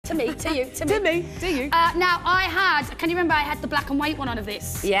to me, to you, to me. To me, to you. Now, I had, can you remember I had the black and white one on of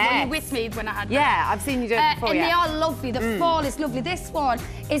this? Yeah. Were you with me when I had that? Yeah, I've seen you do it before, and yeah. they are lovely. The fall is lovely. This one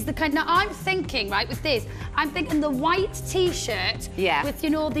is the kind... Now, I'm thinking, right, with this, I'm thinking the white T-shirt with, you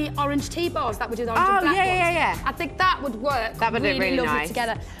know, the orange T-bars that would do the orange and black ones. Yeah. I think that would work That would look really lovely nice.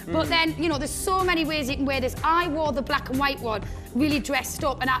 together. But then, you know, there's so many ways you can wear this. I wore the black and white one, really dressed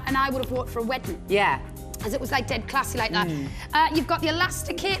up, and I would have worn it for a wedding. Yeah. As it was like dead classy like that. You've got the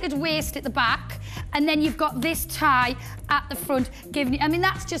elasticated waist at the back, and then you've got this tie at the front, giving you, I mean,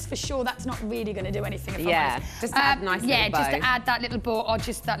 that's just for show. That's not really going to do anything, if I'm honest. Just to add a nice little bow. Just to add that little bow or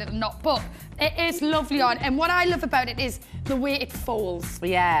just that little knot. But it is lovely on, and what I love about it is the way it folds.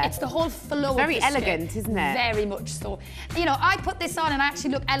 Yeah. It's the whole flow Very of the elegant, skirt. isn't it? Very much so. You know, I put this on and I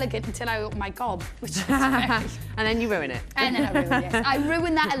actually look elegant until I open my gob, which is very... And then you ruin it. And then I ruin it, yes. I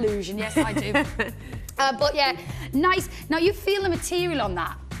ruin that illusion, yes, I do. But yeah, nice. Now, you feel the material on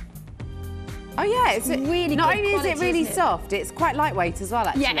that. Oh yeah, it's really not good only is it quality, really isn't it? soft, it's quite lightweight as well,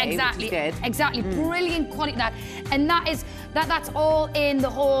 actually. Yeah, exactly. Which is good. Exactly. Brilliant quality that. And that's all in the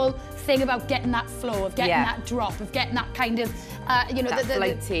whole thing about getting that flow, of getting that drop, of getting that kind of you know, that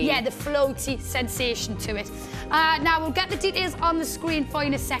floaty. The floaty sensation to it. Now we'll get the details on the screen for you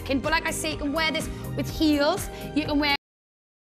in a second, but like I say, you can wear this with heels, you can wear